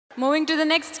Moving to the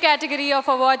next category of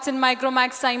awards in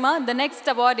Micromax SIIMA, the next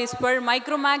award is for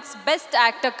Micromax Best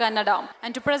Actor Kannada.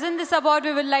 And to present this award,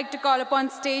 we would like to call upon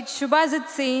stage Shubhajit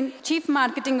Sen, Chief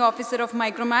Marketing Officer of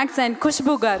Micromax, and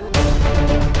Khushbu Garu.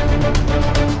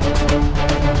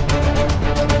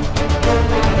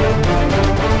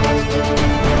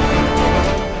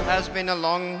 It has been a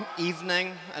long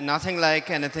evening, and nothing like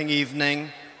anything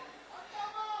evening.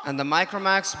 And the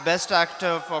Micromax Best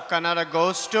Actor for Kannada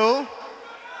goes to...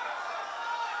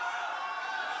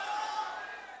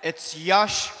 It's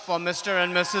Yash for Mr.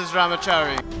 and Mrs.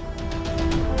 Ramachari.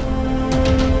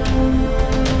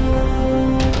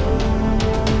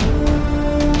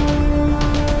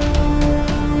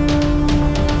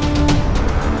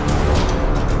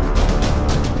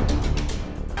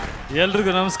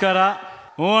 ಎಲ್ರಿಗೂ ನಮಸ್ಕಾರ.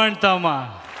 ಅಂತಮ್ಮ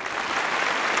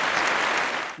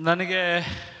ನನಗೆ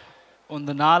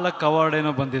ಒಂದು 4 award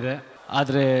ಏನೋ ಬಂದಿದೆ,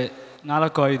 ಆದರೆ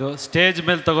 4-5 stage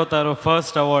ಮೇಲೆ ತಗೋತಾ ಇರೋ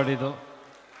ಫಸ್ಟ್ ಅವಾರ್ಡ್ ಇದು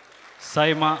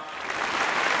ಸೈಮಾ.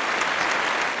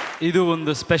 ಇದು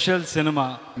ಒಂದು special cinema,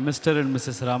 mister and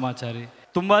Mrs Ramachari.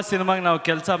 ತುಂಬ ಸಿನಿಮಾಗೆ ನಾವು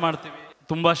ಕೆಲಸ ಮಾಡ್ತೀವಿ,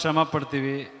 ತುಂಬ ಶ್ರಮ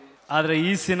ಪಡ್ತೀವಿ, ಆದರೆ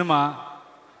ಈ ಸಿನಿಮಾ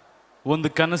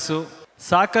ಒಂದು ಕನಸು.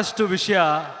 ಸಾಕಷ್ಟು ವಿಷಯ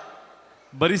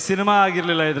ಬರೀ ಸಿನಿಮಾ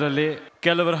ಆಗಿರಲಿಲ್ಲ ಇದರಲ್ಲಿ.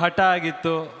 ಕೆಲವರು ಹಠ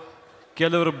ಆಗಿತ್ತು,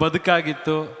 ಕೆಲವರು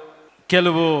ಬದುಕಾಗಿತ್ತು,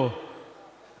 ಕೆಲವು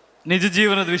ನಿಜ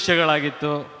ಜೀವನದ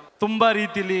ವಿಷಯಗಳಾಗಿತ್ತು. ತುಂಬ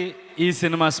ರೀತಿಲಿ ಈ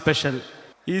ಸಿನಿಮಾ ಸ್ಪೆಷಲ್.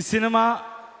 ಈ ಸಿನಿಮಾ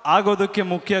ಆಗೋದಕ್ಕೆ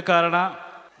ಮುಖ್ಯ ಕಾರಣ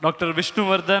ಡಾಕ್ಟರ್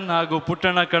ವಿಷ್ಣುವರ್ಧನ್ ಹಾಗೂ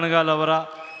ಪುಟ್ಟಣ್ಣ ಕಣಗಾಲ್ ಅವರ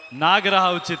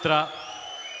ನಾಗರಹಾವು ಚಿತ್ರ.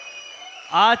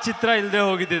 ಆ ಚಿತ್ರ ಇಲ್ಲದೆ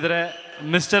ಹೋಗಿದ್ದಿದ್ರೆ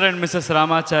ಮಿಸ್ಟರ್ ಆ್ಯಂಡ್ ಮಿಸಸ್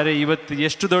ರಾಮಾಚಾರಿ ಇವತ್ತು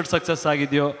ಎಷ್ಟು ದೊಡ್ಡ ಸಕ್ಸಸ್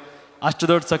ಆಗಿದೆಯೋ ಅಷ್ಟು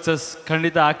ದೊಡ್ಡ ಸಕ್ಸಸ್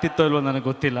ಖಂಡಿತ ಆಗ್ತಿತ್ತೋ ಇಲ್ವೋ ನನಗೆ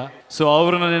ಗೊತ್ತಿಲ್ಲ. ಸೊ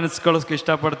ಅವ್ರನ್ನ ನೆನೆಸ್ಕೊಳ್ಳೋಕೆ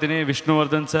ಇಷ್ಟಪಡ್ತೀನಿ,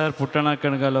 ವಿಷ್ಣುವರ್ಧನ್ ಸರ್, ಪುಟ್ಟಣ್ಣ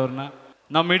ಕಣಗಾಲ್ ಅವ್ರನ್ನ.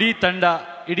 ನಮ್ಮ ಇಡೀ ತಂಡ,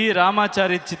 ಇಡೀ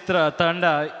ರಾಮಾಚಾರಿ ಚಿತ್ರ ತಂಡ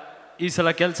ಈ ಸಲ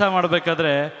ಕೆಲಸ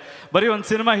ಮಾಡಬೇಕಾದ್ರೆ ಬರೀ ಒಂದು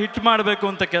ಸಿನಿಮಾ ಹಿಟ್ ಮಾಡಬೇಕು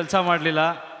ಅಂತ ಕೆಲಸ ಮಾಡಲಿಲ್ಲ,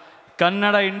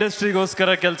 ಕನ್ನಡ ಇಂಡಸ್ಟ್ರಿಗೋಸ್ಕರ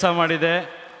ಕೆಲಸ ಮಾಡಿದೆ.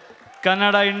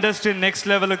 ಕನ್ನಡ ಇಂಡಸ್ಟ್ರಿ ನೆಕ್ಸ್ಟ್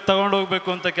ಲೆವೆಲ್ಗೆ ತೊಗೊಂಡೋಗ್ಬೇಕು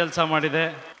ಅಂತ ಕೆಲಸ ಮಾಡಿದೆ.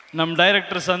 ನಮ್ಮ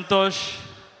ಡೈರೆಕ್ಟರ್ ಸಂತೋಷ್,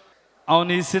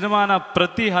 ಅವನು ಈ ಸಿನಿಮಾನ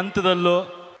ಪ್ರತಿ ಹಂತದಲ್ಲೂ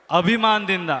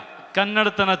ಅಭಿಮಾನದಿಂದ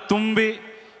ಕನ್ನಡತನ ತುಂಬಿ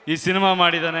ಈ ಸಿನಿಮಾ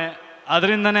ಮಾಡಿದ್ದಾನೆ.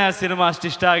 ಅದರಿಂದನೇ ಆ ಸಿನಿಮಾ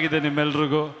ಅಷ್ಟಿಷ್ಟ ಆಗಿದೆ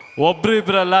ನಿಮ್ಮೆಲ್ರಿಗೂ. ಒಬ್ಬರು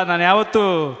ಇಬ್ಬರಲ್ಲ, ನಾನು ಯಾವತ್ತೂ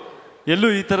ಎಲ್ಲೂ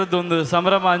ಈ ಥರದ್ದೊಂದು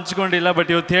ಸಂಭ್ರಮ ಹಂಚ್ಕೊಂಡಿಲ್ಲ, ಬಟ್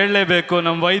ಇವತ್ತು ಹೇಳಲೇಬೇಕು.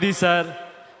 ನಮ್ಮ ವೈದಿ ಸರ್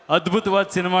ಅದ್ಭುತವಾದ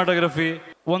ಸಿನಿಮಾಟೋಗ್ರಫಿ,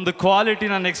 ಒಂದು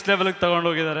ಕ್ವಾಲಿಟಿನ ನೆಕ್ಸ್ಟ್ ಲೆವೆಲ್ಗೆ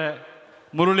ತಗೊಂಡೋಗಿದ್ದಾರೆ.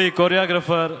 Murali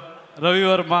choreographer, Ravi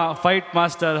Verma fight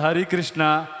master, Harikrishna,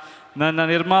 ನನ್ನ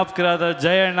ನಿರ್ಮಾಪಕರಾದ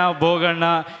ಜಯಣ್ಣ, ಭೋಗಣ್ಣ,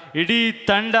 ಇಡೀ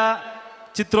ತಂಡ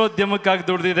ಚಿತ್ರೋದ್ಯಮಕ್ಕಾಗಿ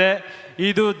ದುಡ್ದಿದೆ.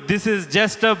 This is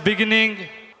just a beginning.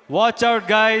 Watch out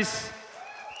guys,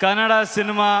 Kannada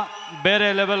cinema ಬೇರೆ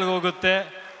ಲೆವೆಲ್ಗೆ ಹೋಗುತ್ತೆ.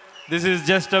 This is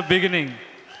just a beginning.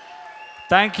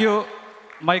 Thank you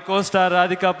my ಕೋ-ಸ್ಟಾರ್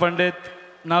Radhika Pandit.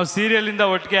 ನಾವು ಸೀರಿಯಲಿಂದ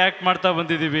ಒಟ್ಟಿಗೆ ಆ್ಯಕ್ಟ್ ಮಾಡ್ತಾ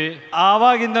ಬಂದಿದ್ದೀವಿ,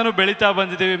 ಆವಾಗಿಂದನೂ ಬೆಳೀತಾ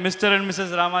ಬಂದಿದ್ದೀವಿ. ಮಿಸ್ಟರ್ ಆ್ಯಂಡ್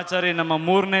ಮಿಸಸ್ ರಾಮಾಚಾರಿ ನಮ್ಮ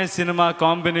 3ನೇ ಸಿನಿಮಾ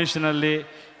ಕಾಂಬಿನೇಷನಲ್ಲಿ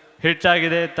ಹಿಟ್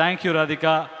ಆಗಿದೆ. Thank you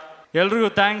Radhika. ಎಲ್ರಿಗೂ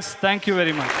thanks. Thank you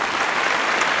very much.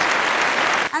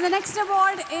 And the next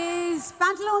award is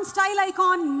Pantaloon Style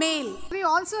Icon Male. We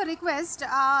also request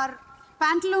our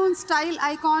Pantaloon Style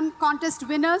Icon contest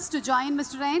winners to join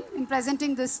Mr. Rain in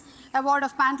presenting this award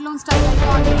of Pantaloon Style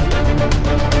Icon Male.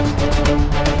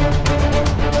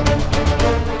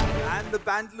 And the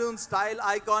Pantaloon Style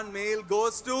Icon Male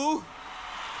goes to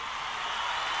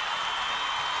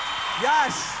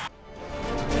Yash.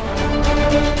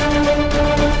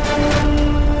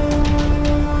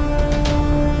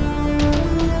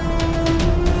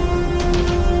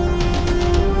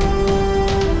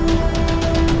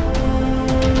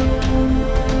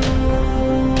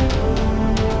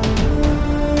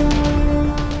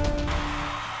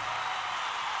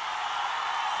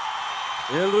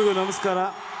 ಎಲ್ರಿಗೂ ನಮಸ್ಕಾರ.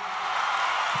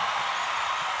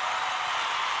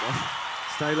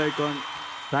 Style icon,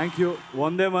 thank you.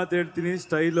 ಒಂದೇ ಮಾತು ಹೇಳ್ತೀನಿ,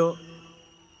 style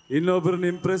ಇನ್ನೊಬ್ರನ್ನ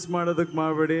Impress ಮಾಡೋದಕ್ಕೆ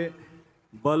ಮಾಡಬೇಡಿ,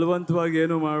 ಬಲವಂತವಾಗಿ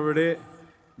ಏನೂ ಮಾಡಬೇಡಿ.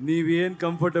 ನೀವೇನು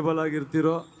ಕಂಫರ್ಟೇಬಲ್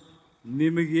ಆಗಿರ್ತೀರೋ,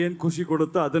 ನಿಮಗೇನು ಖುಷಿ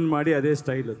ಕೊಡುತ್ತೋ ಅದನ್ನು ಮಾಡಿ, ಅದೇ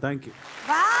ಸ್ಟೈಲು. Thank you.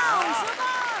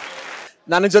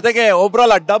 ನನ್ನ ಜೊತೆಗೆ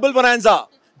ಒಬ್ರಲ್ಲ ಡಬಲ್ ಬೊನಾನ್ಸಾ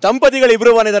ದಂಪತಿಗಳು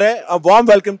ಇಬ್ರು ಬಂದಿದ್ದಾರೆ. A warm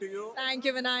welcome to you. Thank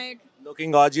you Vinayak.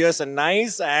 Looking gorgeous and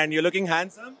nice and you're looking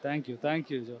handsome. Thank you. Thank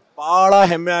you ಜೋ. ಬಹಳ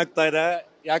ಹೆಮ್ಮೆ ಆಗ್ತಾ ಇದೆ,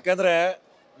 ಯಾಕಂದ್ರೆ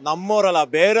ನಮ್ಮವರಲ್ಲ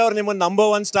ಬೇರೆಯವ್ರು ನಿಮ್ಮನ್ನ ನಂಬರ್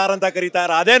 1 ಸ್ಟಾರ್ ಅಂತ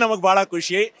ಕರೀತಾರೆ, ಅದೇ ನಮಗೆ ಬಹಳ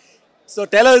ಖುಷಿ. ಸೊ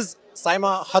ಟೆಲ್ ಅಸ್,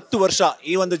 ಸೈಮಾ 10 ವರ್ಷ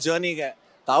ಈ ಒಂದು ಜರ್ನಿಗೆ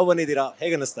ತಾವು ಬಂದಿದ್ದೀರಾ,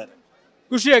 ಹೇಗೆ ಅನಿಸ್ತಾ ಇದೆ?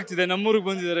 ಖುಷಿ ಆಗ್ತಿದೆ. ನಮ್ಮೂರಿಗೆ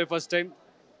ಬಂದಿದ್ದಾರೆ ಫಸ್ಟ್ ಟೈಮ್.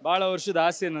 ಭಾಳ ವರ್ಷದ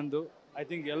ಆಸೆ ನಂದು, ಐ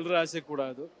ಥಿಂಕ್ ಎಲ್ಲರ ಆಸೆ ಕೂಡ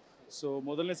ಅದು. ಸೊ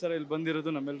ಮೊದಲನೇ ಸಲ ಇಲ್ಲಿ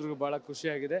ಬಂದಿರೋದು ನಮ್ಮೆಲ್ರಿಗೂ ಭಾಳ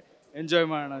ಖುಷಿಯಾಗಿದೆ. ಎಂಜಾಯ್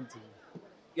ಮಾಡೋಣ ಅಂತೀವಿ.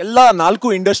 ಎಲ್ಲ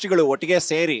 4 ಇಂಡಸ್ಟ್ರಿಗಳು ಒಟ್ಟಿಗೆ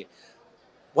ಸೇರಿ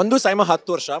ಒಂದು ಸೈಮಾ 10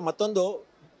 ವರ್ಷ, ಮತ್ತೊಂದು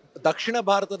ದಕ್ಷಿಣ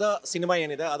ಭಾರತದ ಸಿನಿಮಾ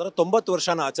ಏನಿದೆ ಅದರ 90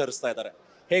 ವರ್ಷನ ಆಚರಿಸ್ತಾ ಇದ್ದಾರೆ.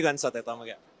 ಹೇಗೆ ಅನ್ಸತ್ತೆ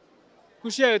ತಮಗೆ?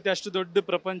 ಖುಷಿ ಆಗುತ್ತೆ. ಅಷ್ಟು ದೊಡ್ಡ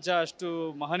ಪ್ರಪಂಚ, ಅಷ್ಟು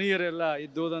ಮಹನೀಯರೆಲ್ಲ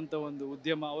ಇದ್ದೋದಂಥ ಒಂದು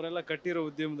ಉದ್ಯಮ, ಅವರೆಲ್ಲ ಕಟ್ಟಿರೋ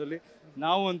ಉದ್ಯಮದಲ್ಲಿ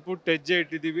ನಾವು ಒಂದು ಪುಟ್ಟ ಹೆಜ್ಜೆ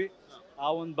ಇಟ್ಟಿದ್ದೀವಿ. ಆ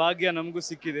ಒಂದು ಭಾಗ್ಯ ನಮಗೂ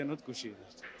ಸಿಕ್ಕಿದೆ ಅನ್ನೋದು ಖುಷಿ ಇದೆ.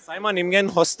 ಸೈಮಾ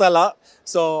ನಿಮ್ಗೇನು ಹೊಸ್ತಲ್ಲ,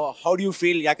 so how do you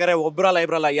feel? ಯಾಕಂದ್ರೆ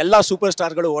ಒಬ್ಬರಲ್ಲ ಎಲ್ಲ ಸೂಪರ್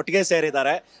ಸ್ಟಾರ್ಗಳು ಒಟ್ಟಿಗೆ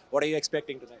ಸೇರಿದ್ದಾರೆ. What are you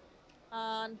expecting to that?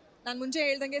 ನಾನು ಮುಂಚೆ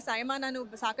ಹೇಳ್ದಂಗೆ ಸೈಮಾ ನಾನು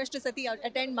ಸಾಕಷ್ಟು ಸತಿ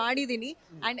ಅಟೆಂಡ್ ಮಾಡಿದ್ದೀನಿ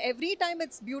and every time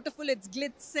it's beautiful, it's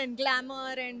Glitz and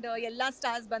glamour and ಎಲ್ಲ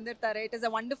ಸ್ಟಾರ್ಸ್ ಬಂದಿರ್ತಾರೆ. It is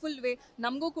a wonderful way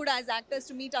ನಮಗೂ ಕೂಡ as actors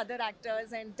to meet other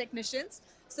actors and technicians.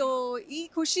 So ಈ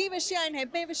ಖುಷಿ ವಿಷಯ ಆ್ಯಂಡ್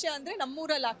ಹೆಮ್ಮೆ ವಿಷಯ ಅಂದರೆ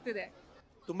ನಮ್ಮೂರಲ್ಲಿ ಆಗ್ತಿದೆ.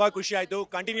 ತುಂಬಾ ಖುಷಿ ಆಯ್ತು.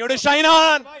 Continue to shine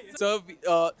on. So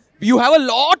you have a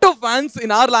lot of fans in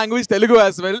our language Telugu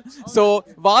as well. So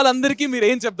వాళ్ళందరికీ మీరు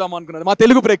ఏం చెప్దాం అనుకున్నారు మా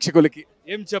తెలుగు ప్రేక్షకులకి?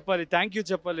 ఏం చెప్పాలి, థ్యాంక్ యూ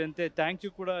చెప్పాలి అంతే. థ్యాంక్ యూ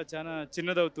కూడా చాలా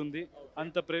చిన్నదవుతుంది.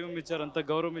 అంత ప్రేమ ఇచ్చారు, అంత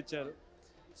గౌరవం ఇచ్చారు.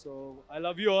 So I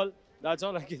love you all, that's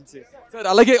all I can say. Sir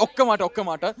అలాగే ఒక్క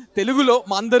మాట తెలుగులో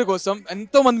మా అందరి కోసం,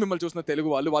 ఎంతో మంది మిమ్మల్ని చూసిన తెలుగు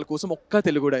వాళ్ళ కోసం ఒక్క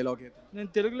తెలుగు డైలాగ్. నేను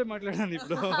తెలుగులో మాట్లాడాను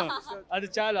ఇప్పుడు. అది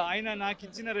చాలా, ఆయన నాకు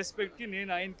ఇచ్చిన రెస్పెక్ట్కి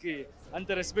నేను ఆయనకి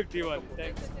అంత రెస్పెక్ట్ ఇవ్వాలి.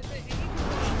 Thanks.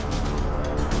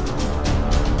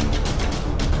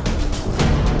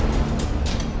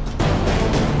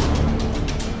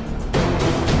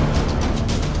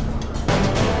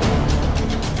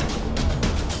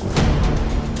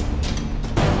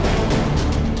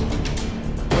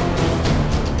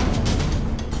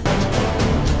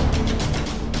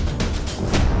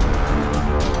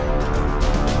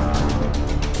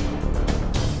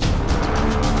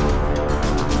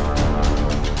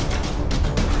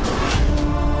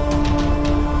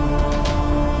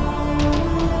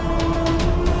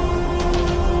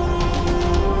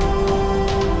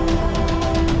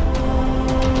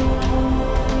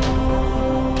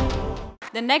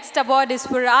 The next award is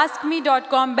for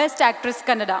AskMe.com Best Actress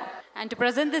Kannada. And to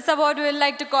present this award, we would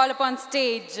like to call upon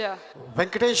stage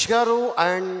Venkatesh Garu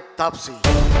and Tapsi.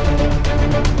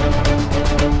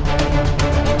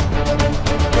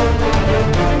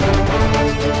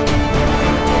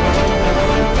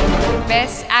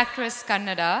 Best Actress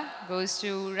Kannada goes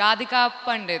to Radhika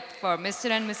Pandit for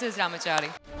Mr. and Mrs.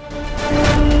 Ramachari.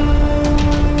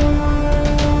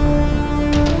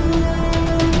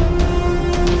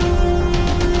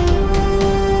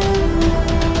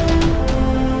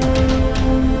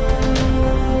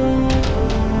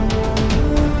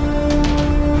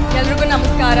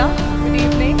 Good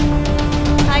evening.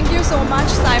 Thank you so much,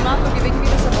 SIIMA, for giving me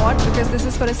this award because this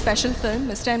is for a special film,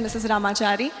 Mr. and Mrs.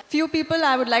 Ramachari. Few people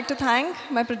I would like to thank,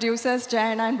 my producers,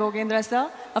 Jayana and Bogendra sir.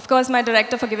 Of course, my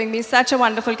director for giving me such a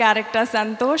wonderful character,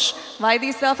 Santosh.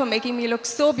 Vaidi sir for making me look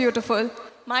so beautiful.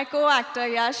 My co-actor,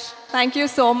 Yash, thank you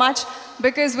so much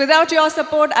because without your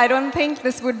support, I don't think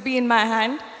this would be in my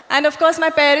hand. And of course, my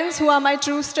parents, who are my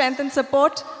true strength and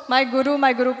support, my Guru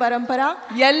Parampara,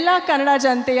 Yella Kannada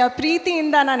Janteya Preeti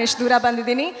Inda nanu ishtu dura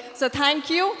bandidini. So thank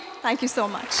you so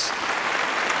much.